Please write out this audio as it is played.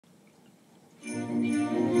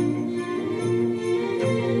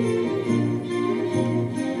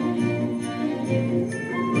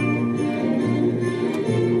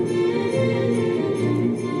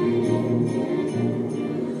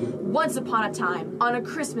upon a time, on a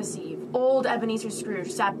Christmas Eve, old Ebenezer Scrooge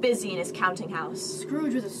sat busy in his counting house.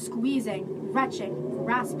 Scrooge was a squeezing, retching,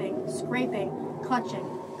 grasping, scraping, clutching,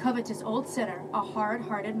 covetous old sinner, a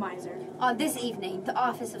hard-hearted miser. On this evening, the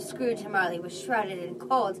office of Scrooge and Marley was shrouded in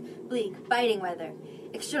cold, bleak, biting weather.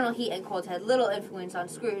 External heat and cold had little influence on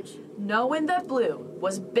Scrooge. No wind that blew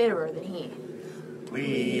was bitterer than he.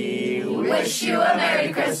 We wish you a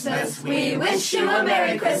Merry Christmas. We wish you a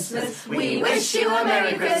Merry Christmas. We wish you a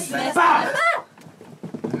Merry Christmas. Bah!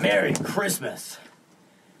 Merry Christmas.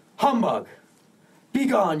 Humbug. Be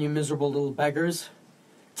gone, you miserable little beggars.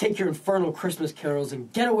 Take your infernal Christmas carols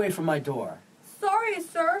and get away from my door. Sorry,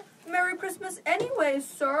 sir. Merry Christmas anyways,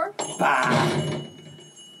 sir. Bah!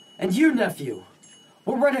 And you, nephew,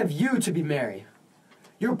 what right have you to be merry?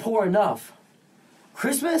 You're poor enough.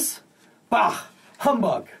 Christmas? Bah!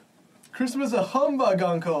 Humbug! Christmas a humbug,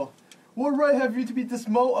 Uncle. What right have you to be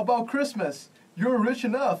dismal about Christmas? You're rich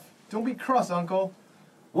enough. Don't be cross, Uncle.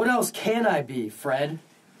 What else can I be, Fred,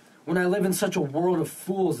 when I live in such a world of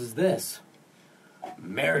fools as this?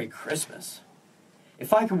 Merry Christmas.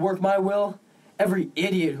 If I could work my will, every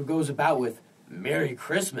idiot who goes about with Merry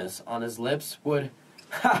Christmas on his lips would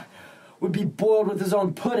be boiled with his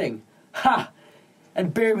own pudding,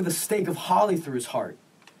 and buried with a stake of holly through his heart.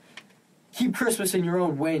 Keep Christmas in your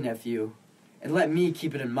own way, nephew, and let me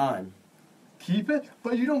keep it in mine. Keep it?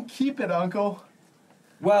 But you don't keep it, Uncle.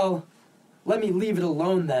 Well, let me leave it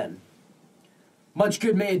alone then. Much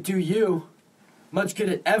good may it do you. Much good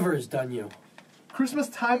it ever has done you. Christmas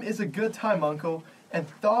time is a good time, Uncle, and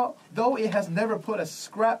though it has never put a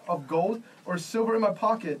scrap of gold or silver in my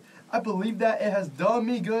pocket, I believe that it has done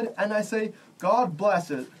me good, and I say, God bless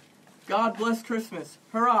it. God bless Christmas.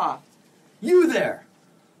 Hurrah! You there,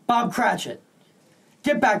 Bob Cratchit.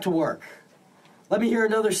 Get back to work. Let me hear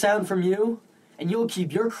another sound from you, and you'll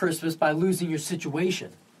keep your Christmas by losing your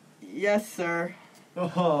situation. Yes, sir.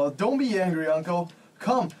 Oh, don't be angry, Uncle.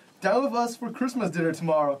 Come, down with us for Christmas dinner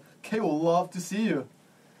tomorrow. Kate will love to see you.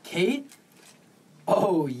 Kate?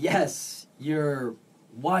 Oh, yes, your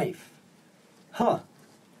wife. Huh.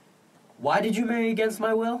 Why did you marry against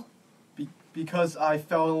my will? Because I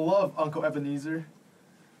fell in love, Uncle Ebenezer.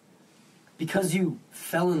 Because you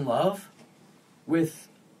fell in love? With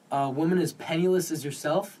a woman as penniless as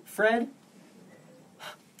yourself, Fred?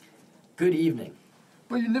 Good evening.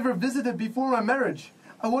 But you never visited before my marriage.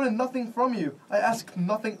 I wanted nothing from you. I asked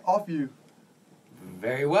nothing of you.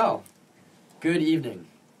 Very well. Good evening.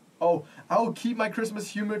 Oh, I will keep my Christmas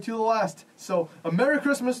humor to the last. So, a Merry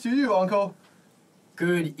Christmas to you, Uncle.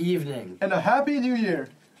 Good evening. And a Happy New Year.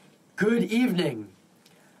 Good evening.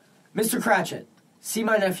 Mr. Cratchit, see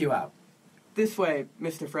my nephew out. This way,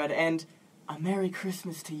 Mr. Fred, and a Merry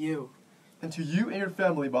Christmas to you. And to you and your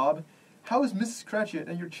family, Bob. How is Mrs. Cratchit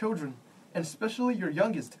and your children, and especially your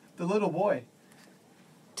youngest, the little boy?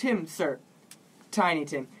 Tim, sir. Tiny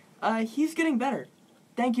Tim. He's getting better.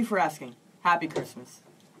 Thank you for asking. Happy Christmas.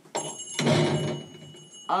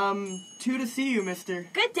 Two to see you, mister.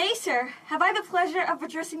 Good day, sir. Have I the pleasure of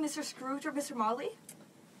addressing Mr. Scrooge or Mr. Marley?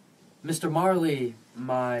 Mr. Marley,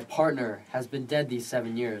 my partner, has been dead these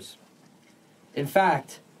 7 years. In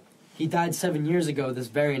fact, he died 7 years ago this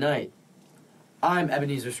very night. I'm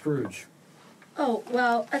Ebenezer Scrooge. Oh,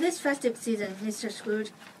 well, at this festive season, Mr.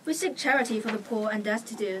 Scrooge, we seek charity for the poor and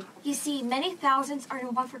destitute. You see, many thousands are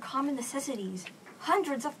in want for common necessities.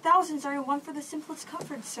 Hundreds of thousands are in want for the simplest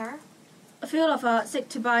comforts, sir. A few of us seek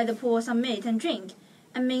to buy the poor some meat and drink,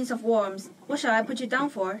 and means of warmth. What shall I put you down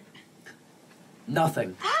for?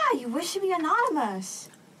 Nothing. Ah, you wish to be anonymous.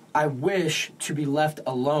 I wish to be left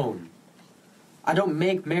alone. I don't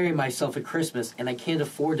make merry myself at Christmas, and I can't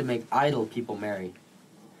afford to make idle people merry.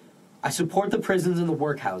 I support the prisons and the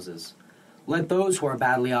workhouses. Let those who are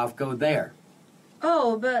badly off go there.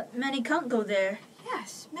 Oh, but many can't go there.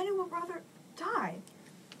 Yes, many would rather die.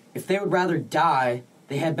 If they would rather die,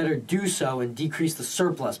 they had better do so and decrease the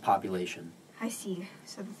surplus population. I see.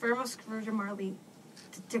 So the firm of Scrooge and Marley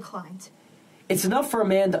declined. It's enough for a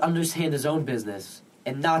man to understand his own business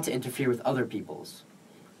and not to interfere with other people's.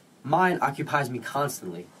 Mine occupies me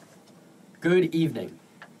constantly. Good evening.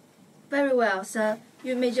 Very well, sir.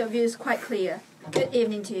 You made your views quite clear. Good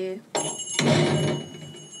evening to you.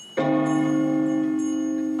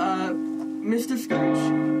 Mr.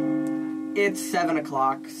 Scrooge. It's 7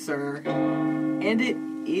 o'clock, sir. And it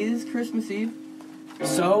is Christmas Eve.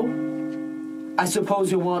 So, I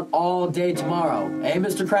suppose you'll want all day tomorrow, eh,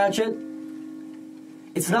 Mr. Cratchit?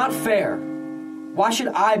 It's not fair. Why should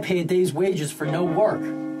I pay a day's wages for no work?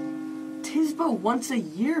 'Tis but once a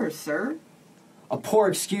year, sir. A poor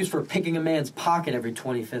excuse for picking a man's pocket every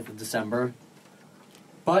 25th of December.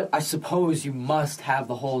 But I suppose you must have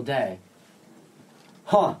the whole day.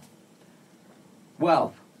 Huh.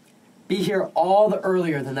 Well, be here all the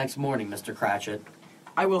earlier the next morning, Mr. Cratchit.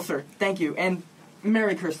 I will, sir. Thank you, and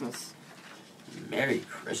Merry Christmas. Merry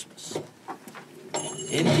Christmas.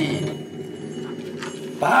 Indeed.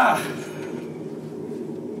 Bah!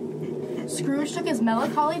 Scrooge took his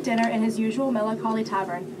melancholy dinner in his usual melancholy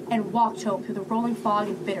tavern and walked home through the rolling fog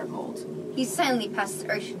and bitter cold. He silently passed the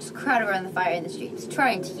urchins crowded around the fire in the streets,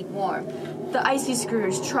 trying to keep warm. The icy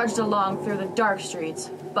Scrooge trudged along through the dark streets,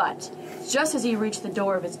 but just as he reached the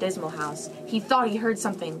door of his dismal house, he thought he heard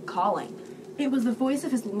something calling. It was the voice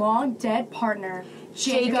of his long-dead partner,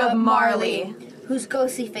 Jacob Marley, whose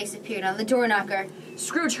ghostly face appeared on the door knocker.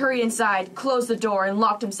 Scrooge hurried inside, closed the door, and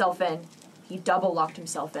locked himself in. He double-locked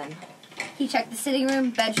himself in. He checked the sitting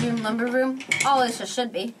room, bedroom, lumber room, all as it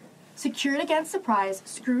should be. Secured against surprise,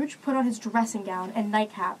 Scrooge put on his dressing gown and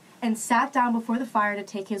nightcap and sat down before the fire to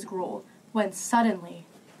take his gruel, when suddenly...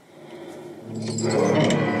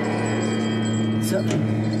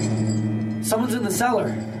 Someone's in the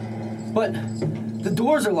cellar, but the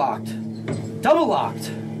doors are locked. Double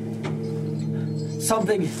locked.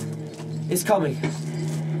 Something is coming.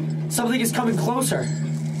 Something is coming closer.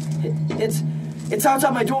 It's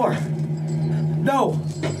outside my door. No,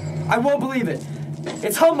 I won't believe it.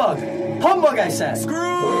 It's humbug. Humbug, I said.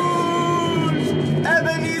 Scrooge!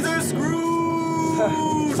 Ebenezer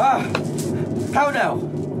Scrooge! How now?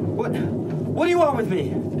 What do you want with me?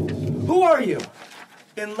 Who are you?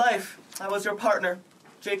 In life, I was your partner,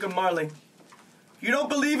 Jacob Marley. You don't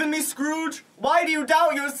believe in me, Scrooge? Why do you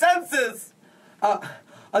doubt your senses?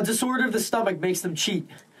 A disorder of the stomach makes them cheat.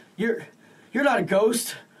 You're not a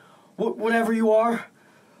ghost. Whatever you are.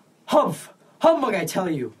 Humbug, I tell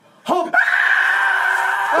you.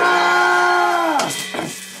 Ah!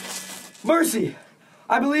 Mercy!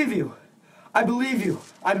 I believe you. I believe you.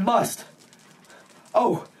 I must.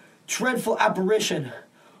 Oh, dreadful apparition.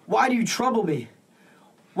 Why do you trouble me?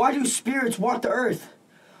 Why do spirits walk the earth?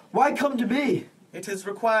 Why come to me? It is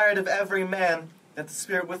required of every man that the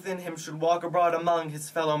spirit within him should walk abroad among his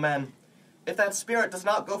fellow men. If that spirit does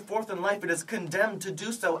not go forth in life, it is condemned to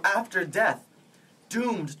do so after death,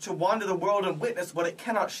 doomed to wander the world and witness what it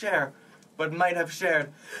cannot share, but might have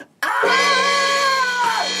shared.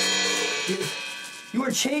 Ah! You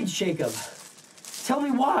are changed, Jacob. Tell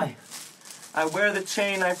me why. I wear the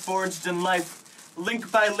chain I forged in life,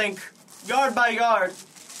 link by link, yard by yard.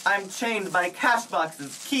 I'm chained by cash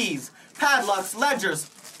boxes, keys, padlocks, ledgers.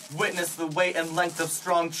 Witness the weight and length of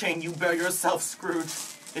strong chain you bear yourself, Scrooge.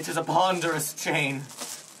 It is a ponderous chain.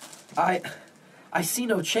 I see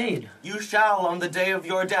no chain. You shall on the day of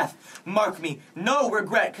your death. Mark me, no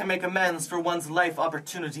regret can make amends for one's life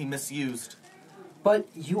opportunity misused. But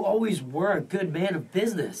you always were a good man of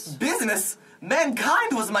business. Business?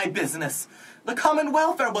 Mankind was my business. The common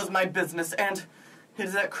welfare was my business, and it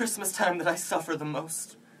is at Christmas time that I suffer the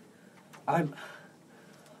most. I'm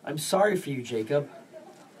sorry for you, Jacob.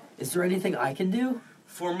 Is there anything I can do?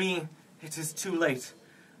 For me, it is too late.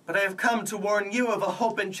 But I have come to warn you of a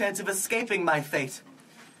hope and chance of escaping my fate.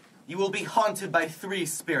 You will be haunted by 3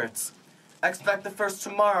 spirits. Expect the first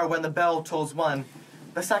tomorrow when the bell tolls 1.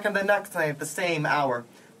 The second the next night at the same hour.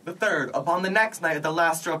 The third upon the next night at the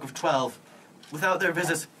last stroke of 12. Without their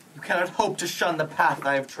visit, you cannot hope to shun the path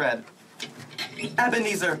I have tread.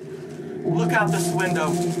 Ebenezer, look out this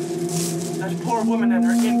window. That poor woman and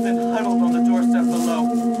her infant huddled on the doorstep below.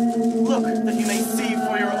 Look that you may see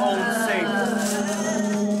for your own sake.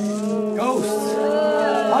 Ghosts.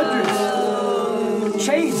 Hundreds.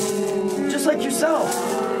 Chains. Just like yourself.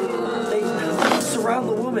 They surround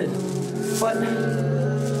the woman. But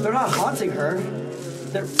they're not haunting her.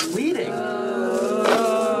 They're pleading.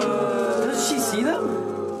 Does she see them?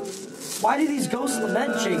 Why do these ghosts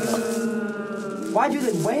lament, Jacob? Why do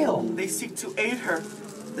they wail? They seek to aid her.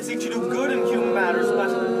 They seek to do good in human matters, but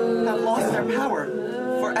have lost their power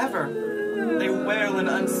forever. They wail in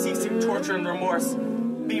unceasing torture and remorse.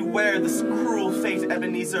 Beware this cruel fate,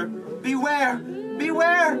 Ebenezer. Beware!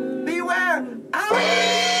 Beware! Beware!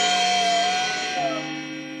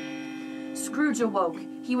 Scrooge awoke.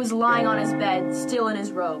 He was lying on his bed, still in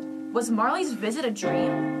his robe. Was Marley's visit a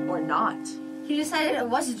dream or not? He decided it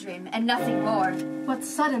was a dream and nothing more. But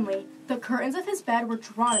suddenly, the curtains of his bed were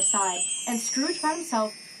drawn aside, and Scrooge found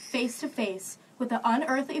himself face to face with the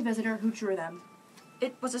unearthly visitor who drew them.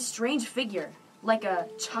 It was a strange figure, like a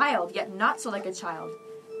child, yet not so like a child.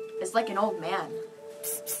 It's like an old man.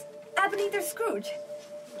 Psst, psst. Ebenezer Scrooge.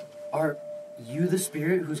 Are you the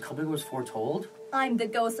spirit whose coming was foretold? I'm the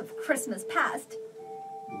ghost of Christmas past.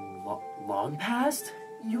 Long past?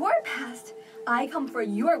 Your past. I come for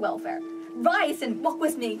your welfare. Rise and walk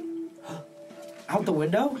with me. Out the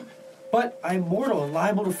window? But I am mortal and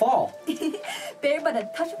liable to fall. Bear but a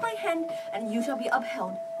touch of my hand, and you shall be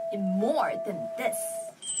upheld in more than this.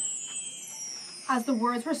 As the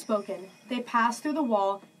words were spoken, they passed through the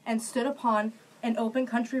wall and stood upon an open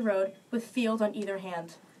country road with fields on either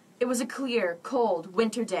hand. It was a clear, cold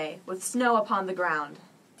winter day with snow upon the ground.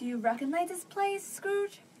 Do you recognize this place,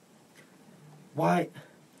 Scrooge? Why,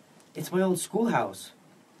 it's my old schoolhouse.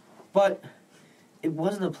 But it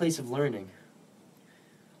wasn't a place of learning.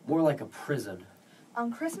 More like a prison.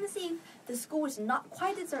 On Christmas Eve, the school is not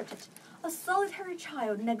quite deserted. A solitary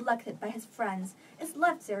child neglected by his friends is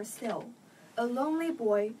left there still. A lonely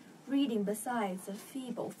boy reading beside a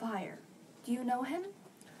feeble fire. Do you know him?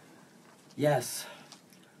 Yes,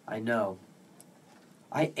 I know.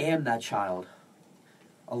 I am that child.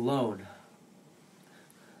 Alone.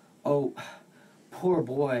 Oh, poor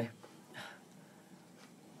boy.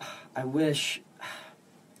 I wish,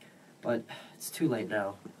 but it's too late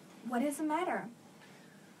now. What is the matter?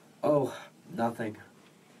 Oh, nothing.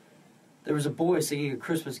 There was a boy singing a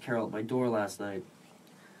Christmas carol at my door last night.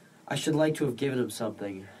 I should like to have given him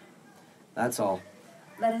something. That's all.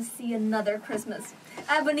 Let us see another Christmas.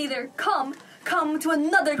 Ebenezer, come to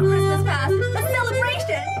another Christmas past. A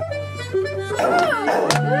celebration!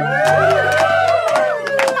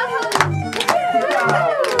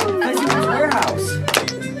 Fezziwig's warehouse.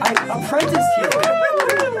 I apprenticed here.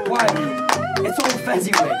 Why, it's old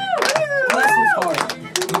Fezziwig. Bless his heart.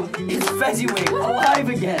 It's Fezziwig, alive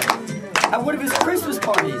again. At one of his Christmas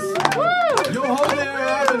parties. Yo ho there,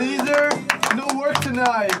 Ebenezer. No work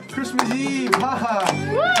tonight. Christmas Eve, haha.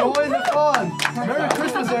 Join the fun. Merry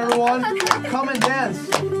Christmas, everyone. Come and dance.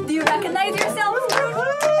 Do you recognize yourself, Scrooge?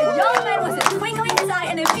 A young man with a twinkling eye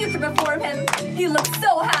and a future before him. He looked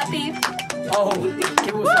so happy. Oh,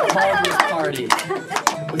 it was a marvelous party.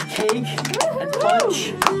 With cake and punch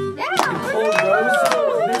and cold roast,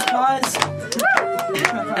 mince pies,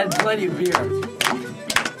 and plenty of beer.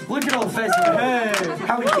 Look at old Fezziwig. Hey.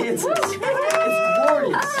 How he dances. It's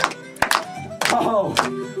glorious. Oh,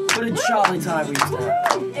 what a jolly time we used to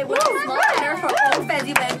have. It was a small matter for old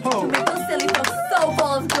Fezziwig to make those silly folks so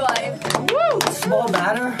full of joy. Small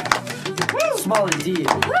matter? Small indeed.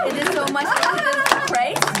 Is it so much evidence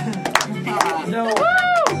praise? No.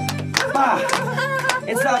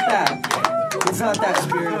 It's not that. It's not that,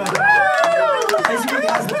 Spirit. Fezziwig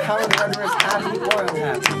has the power to render us happy or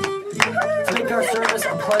unhappy. To make our service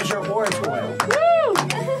a pleasure or a toil.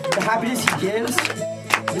 The happiness he gives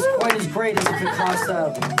is quite as great as if it cost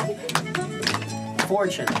a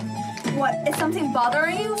fortune. What, is something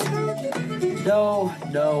bothering you, Scrooge?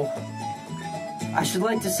 No. I should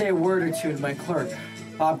like to say a word or two to my clerk,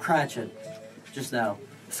 Bob Cratchit, just now.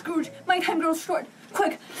 Scrooge, my time grows short.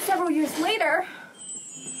 Quick, several years later.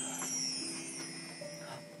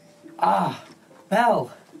 Ah,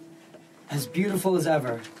 Belle, as beautiful as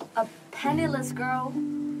ever. A penniless girl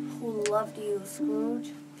who loved you,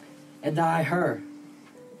 Scrooge. And I her.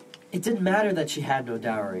 It didn't matter that she had no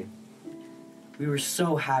dowry. We were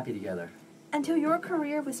so happy together. Until your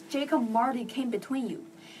career with Jacob Marley came between you.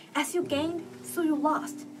 As you gained, so you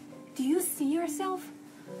lost. Do you see yourself?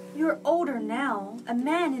 You're older now, a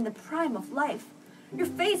man in the prime of life. Your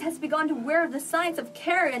face has begun to wear the signs of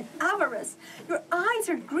care and avarice. Your eyes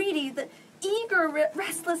are greedy, the eager,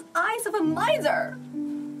 restless eyes of a miser.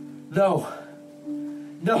 No.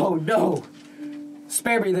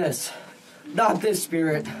 Spare me this. Not this,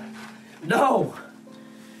 Spirit. No.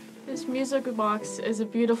 This music box is a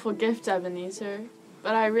beautiful gift, Ebenezer,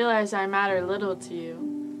 but I realize I matter little to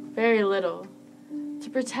you. Very little. To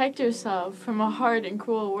protect yourself from a hard and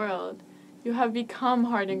cruel world, you have become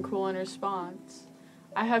hard and cruel in response.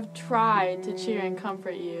 I have tried to cheer and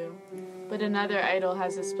comfort you, but another idol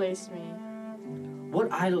has displaced me.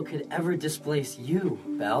 What idol could ever displace you,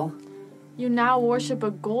 Belle? You now worship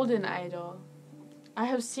a golden idol. I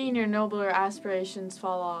have seen your nobler aspirations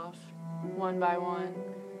fall off, one by one.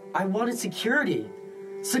 I wanted security,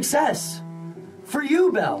 success, for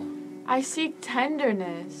you, Belle. I seek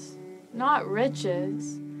tenderness, not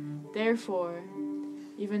riches. Therefore,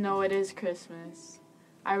 even though it is Christmas,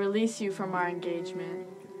 I release you from our engagement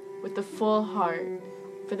with a full heart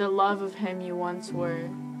for the love of him you once were.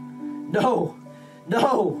 No!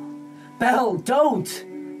 Belle, don't!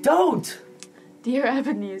 Dear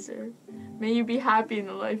Ebenezer, may you be happy in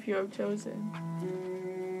the life you have chosen.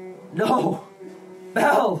 No!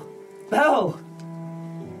 Belle!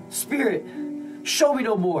 Spirit, show me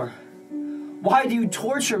no more. Why do you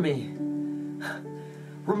torture me?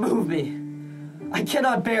 Remove me. I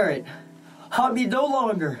cannot bear it. Haunt me no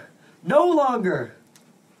longer.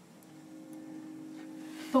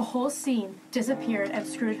 The whole scene disappeared and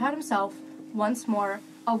Scrooge had himself once more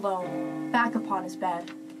alone, back upon his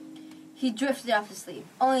bed. He drifted off to sleep,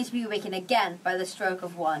 only to be awakened again by the stroke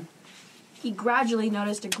of one. He gradually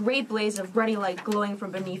noticed a great blaze of ruddy light glowing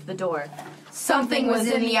from beneath the door. Something was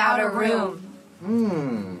in the outer room.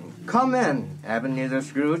 Come in, Ebenezer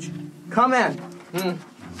Scrooge. Come in.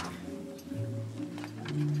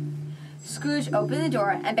 Scrooge opened the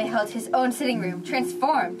door and beheld his own sitting room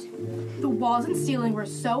transformed. The walls and ceiling were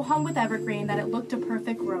so hung with evergreen that it looked a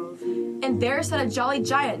perfect grove. And there sat a jolly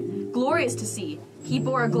giant, glorious to see. He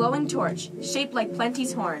bore a glowing torch, shaped like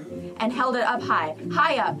Plenty's horn, and held it up high,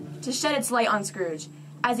 high up, to shed its light on Scrooge,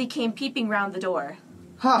 as he came peeping round the door.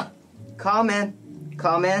 Come in,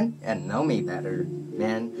 and know me better,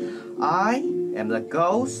 man. I am the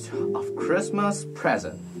ghost of Christmas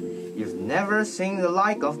present. You've never seen the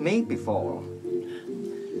like of me before.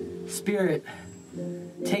 Spirit,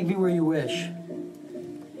 take me where you wish.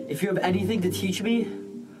 If you have anything to teach me,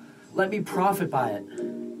 let me profit by it.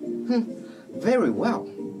 Very well.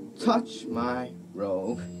 Touch my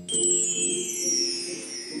robe.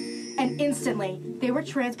 And instantly, they were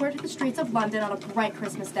transported to the streets of London on a bright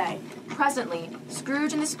Christmas day. Presently,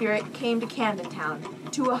 Scrooge and the Spirit came to Camden Town,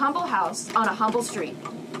 to a humble house on a humble street.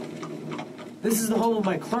 This is the home of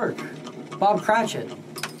my clerk, Bob Cratchit,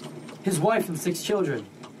 his wife and 6 children.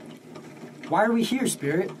 Why are we here,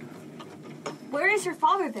 Spirit? Where is your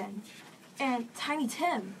father, then? And Tiny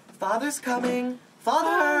Tim? Father's coming.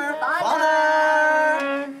 Father!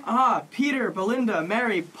 Father! Ah, Peter, Belinda,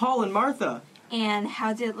 Mary, Paul, and Martha. And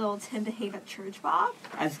how did little Tim behave at church, Bob?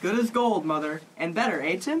 As good as gold, Mother. And better,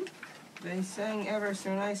 eh, Tim? They sang ever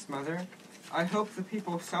so nice, Mother. I hope the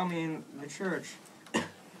people saw me in the church.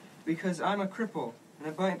 Because I'm a cripple, and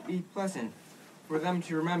it might be pleasant for them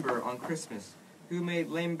to remember on Christmas who made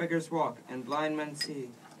lame beggars walk and blind men see.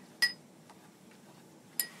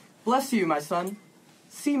 Bless you, my son.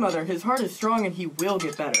 See, Mother, his heart is strong and he will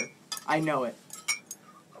get better. I know it.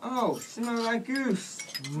 Oh, smell like goose.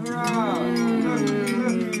 Hurrah!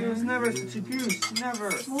 Look, there was never such a goose,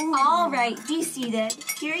 never. All right, be seated.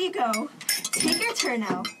 Here you go. Take your turn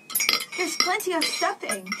now. There's plenty of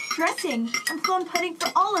stuffing, dressing, and plum pudding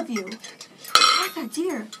for all of you. Martha,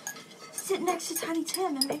 dear, sit next to Tiny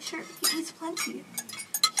Tim and make sure he eats plenty.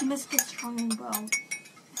 He must get strong and well.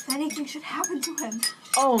 If anything should happen to him.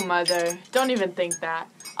 Oh, Mother, don't even think that.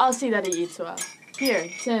 I'll see that he eats well. Here,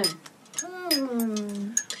 Tim.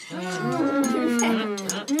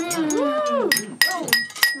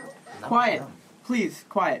 Quiet. Please,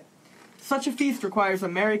 quiet. Such a feast requires a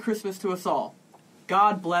Merry Christmas to us all.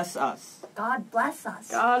 God bless us. God bless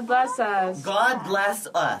us. God bless us. God bless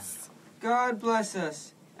us. God bless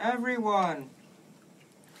us, everyone.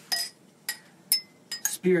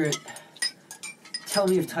 Spirit, tell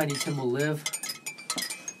me if Tiny Tim will live.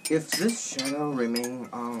 If this shadow remain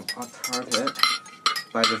uncharted,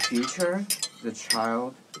 by the future, the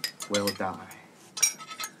child will die.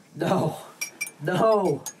 No.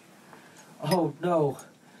 Oh, no.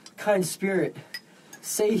 Kind Spirit,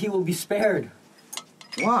 say he will be spared.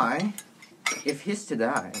 Why? If he's to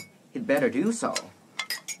die, he'd better do so,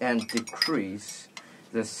 and decrease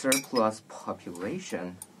the surplus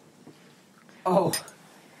population. Oh,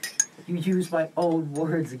 you used my own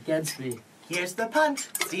words against me. Here's the punch,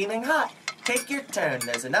 steaming hot. Take your turn.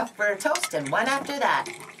 There's enough for a toast and one after that.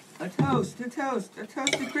 A toast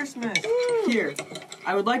to Christmas. Here,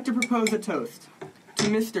 I would like to propose a toast to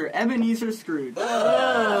Mr. Ebenezer Scrooge,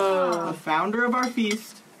 Oh. the founder of our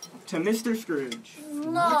feast, to Mr. Scrooge.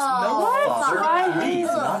 No. Father, please,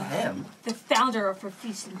 not him. The founder of her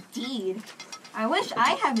feast, indeed. I wish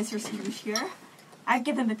I had Mr. Scrooge here. I'd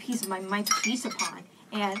give him a piece of my mind to feast upon,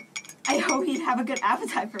 and I hope he'd have a good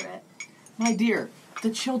appetite for it. My dear, the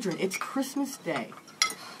children, it's Christmas Day.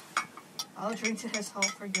 I'll drink to his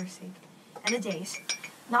health for your sake, and the day's,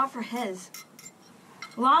 not for his.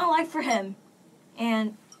 Long life for him,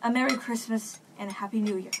 and a Merry Christmas and a Happy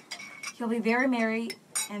New Year. He'll be very merry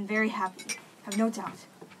and very happy, have no doubt.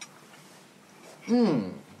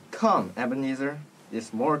 Come, Ebenezer,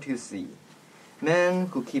 there's more to see. Men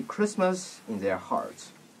who keep Christmas in their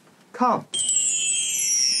hearts. Come.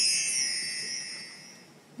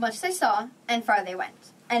 Much they saw, and far they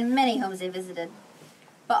went, and many homes they visited,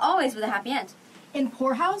 but always with a happy end. In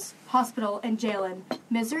poorhouse, hospital, and jailin,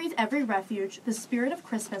 misery's every refuge, the spirit of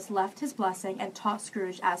Christmas left his blessing and taught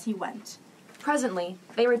Scrooge as he went. Presently,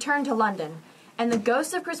 they returned to London, and the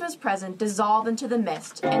ghost of Christmas present dissolved into the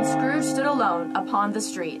mist, and Scrooge stood alone upon the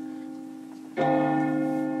street.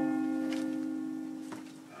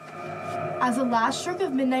 As the last stroke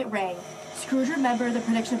of midnight rang, Scrooge remembered the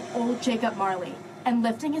prediction of old Jacob Marley, and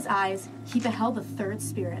lifting his eyes, he beheld the third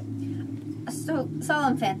spirit. A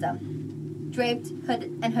solemn phantom. draped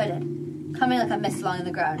and hooded, coming like a mist along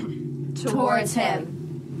the ground. Towards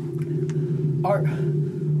him.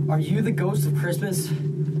 Are you the ghost of Christmas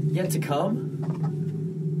yet to come?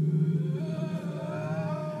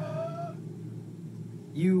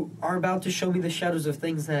 You are about to show me the shadows of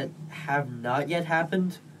things that have not yet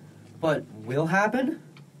happened, but will happen?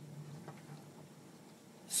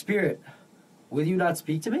 Spirit, will you not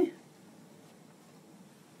speak to me?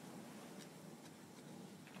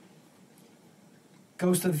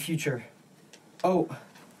 Ghost of the future. Oh,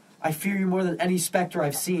 I fear you more than any specter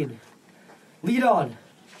I've seen. Lead on.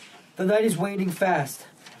 The night is waning fast,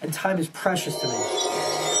 and time is precious to me.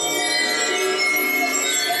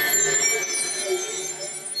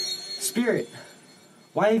 Spirit,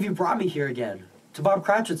 why have you brought me here again, to Bob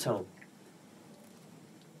Cratchit's home?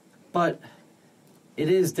 But it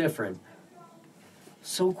is different.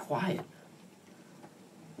 So quiet.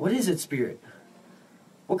 What is it, Spirit?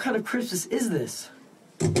 What kind of Christmas is this?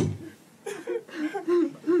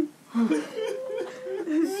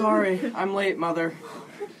 Sorry, I'm late, Mother.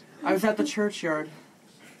 I was at the churchyard.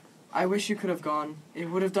 I wish you could have gone. It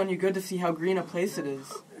would have done you good to see how green a place it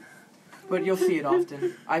is. But you'll see it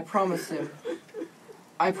often. I promised him.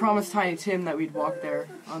 I promised Tiny Tim that we'd walk there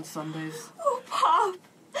on Sundays. Oh, Pop!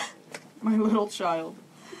 My little child.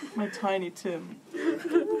 My Tiny Tim.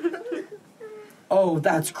 Oh,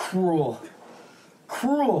 that's cruel.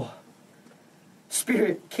 Cruel.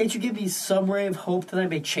 Spirit, can't you give me some ray of hope that I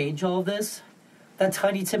may change all of this? That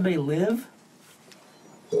Tiny Tim may live?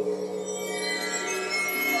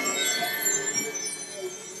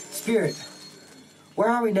 Spirit, where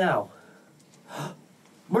are we now?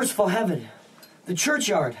 Merciful heaven, the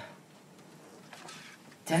churchyard.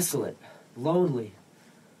 Desolate, lonely,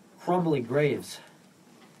 crumbling graves.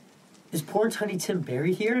 Is poor Tiny Tim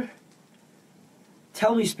buried here?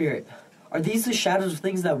 Tell me, Spirit, are these the shadows of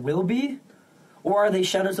things that will be? Or are they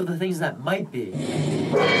shadows of the things that might be?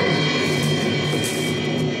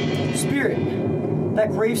 Spirit, that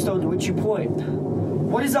gravestone to which you point,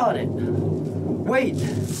 what is on it? Wait.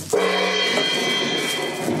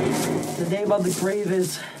 The name on the grave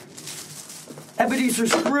is Ebenezer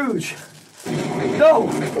Scrooge. No!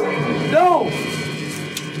 No!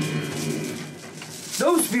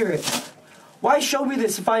 No, Spirit. Why show me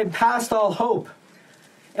this if I am past all hope?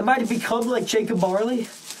 Am I to become like Jacob Marley?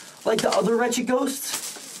 Like the other wretched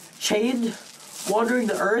ghosts? Chained? Wandering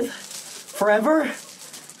the earth? Forever?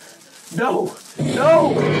 No!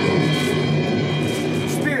 No!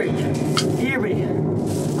 Spirit, hear me.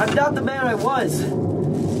 I'm not the man I was.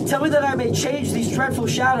 Tell me that I may change these dreadful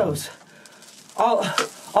shadows. I'll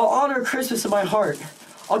honor Christmas in my heart.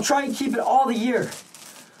 I'll try and keep it all the year.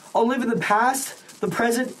 I'll live in the past, the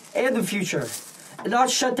present, and the future, and not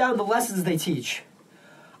shut down the lessons they teach.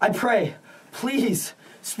 I pray, please,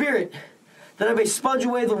 Spirit, that I may sponge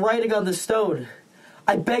away the writing on the stone.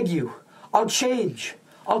 I beg you, I'll change.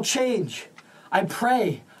 I'll change. I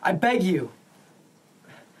pray, I beg you.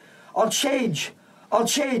 I'll change. I'll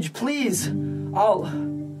change, please. I'll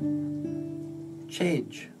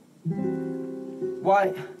change.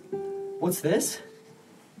 Why, what's this?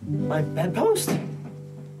 My bedpost?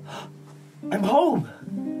 I'm home.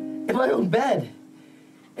 In my own bed.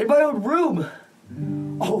 In my own room.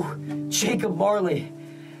 Oh, Jacob Marley.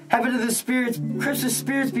 Heaven and the spirits, Christmas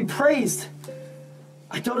spirits be praised.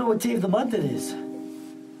 I don't know what day of the month it is.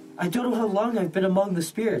 I don't know how long I've been among the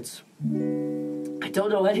spirits. I don't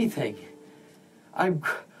know anything. I'm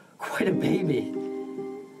quite a baby.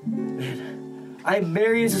 Man, I am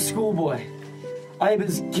merry as a schoolboy. I am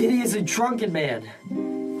as giddy as a drunken man.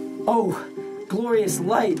 Oh, glorious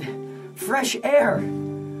light, fresh air.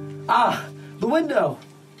 Ah, the window.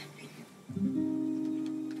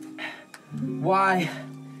 Why,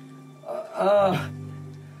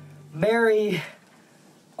 Merry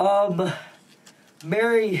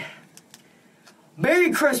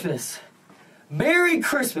Christmas! Merry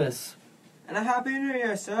Christmas! And a Happy New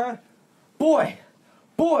Year, sir. Boy!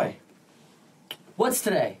 What's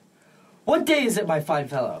today? What day is it, my fine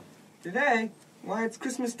fellow? Today? Why, it's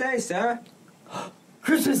Christmas Day, sir.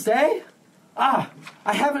 Christmas Day? Ah,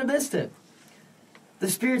 I haven't missed it. The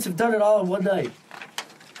spirits have done it all in one night.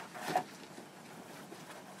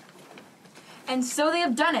 And so they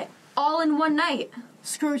have done it, all in one night.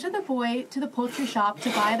 Scrooge took the boy to the poultry shop to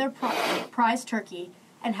buy their prized turkey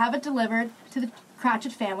and have it delivered to the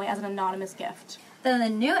Cratchit family as an anonymous gift. Then the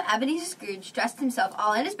new Ebenezer Scrooge dressed himself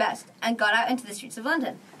all in his best and got out into the streets of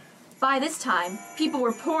London. By this time, people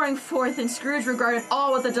were pouring forth, and Scrooge regarded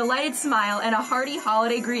all with a delighted smile and a hearty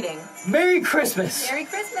holiday greeting. Merry Christmas! Merry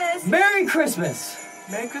Christmas! Merry Christmas!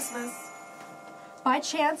 Merry Christmas! By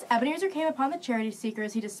chance, Ebenezer came upon the charity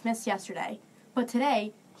seekers he dismissed yesterday, but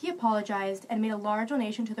today he apologized and made a large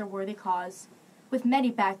donation to their worthy cause, with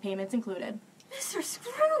many back payments included. Mr.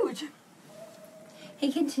 Scrooge!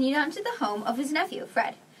 He continued on to the home of his nephew,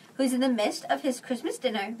 Fred, who is in the midst of his Christmas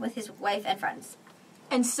dinner with his wife and friends.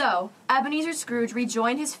 And so, Ebenezer Scrooge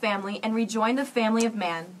rejoined his family and rejoined the family of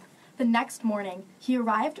man. The next morning, he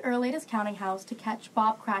arrived early at his counting house to catch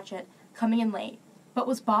Bob Cratchit coming in late. But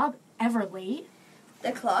was Bob ever late?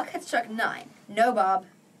 The clock had struck 9. No Bob.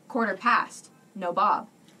 1/4. No Bob.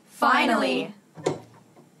 Finally!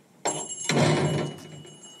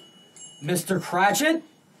 Mr. Cratchit?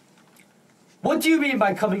 What do you mean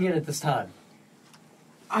by coming in at this time?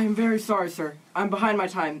 I am very sorry, sir. I'm behind my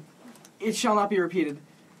time. It shall not be repeated.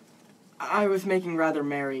 I was making rather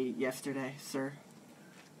merry yesterday, sir.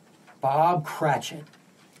 Bob Cratchit.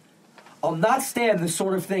 I'll not stand this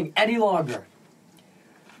sort of thing any longer.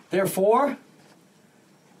 Therefore,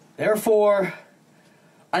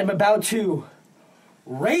 I'm about to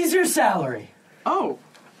raise your salary. Oh,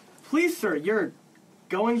 please, sir, you're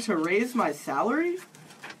going to raise my salary?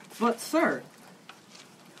 But, sir...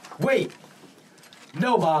 Wait.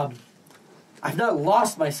 No, Bob. I've not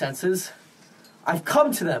lost my senses. I've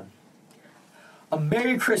come to them. A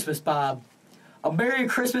Merry Christmas, Bob. A Merry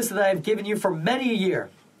Christmas that I have given you for many a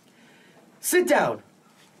year. Sit down.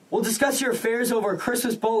 We'll discuss your affairs over a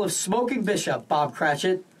Christmas bowl of smoking bishop, Bob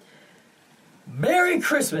Cratchit. Merry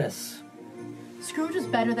Christmas! Scrooge was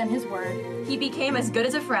better than his word. He became as good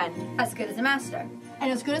as a friend. As good as a master.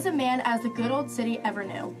 And as good as a man as the good old city ever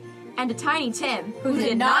knew. And to Tiny Tim, who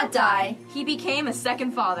did not die, he became a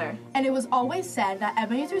second father. And it was always said that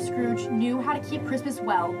Ebenezer Scrooge knew how to keep Christmas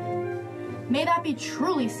well. May that be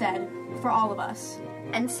truly said for all of us.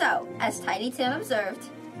 And so, as Tiny Tim observed,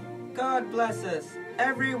 God bless us,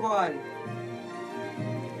 everyone.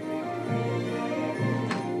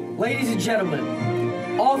 Ladies and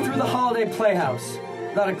gentlemen, all through the holiday playhouse,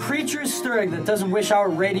 not a creature is stirring that doesn't wish our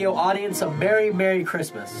radio audience a Merry, Merry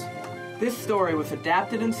Christmas. This story was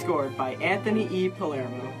adapted and scored by Anthony E.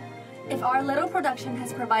 Palermo. If our little production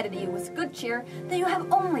has provided you with good cheer, then you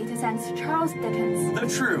have only to thank Charles Dickens, The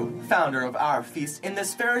true founder of our feast in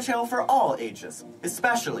this fairy tale for all ages,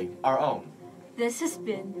 especially our own. This has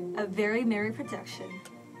been a very merry production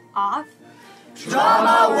of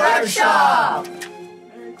Drama Workshop!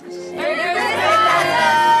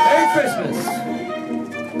 Merry Christmas!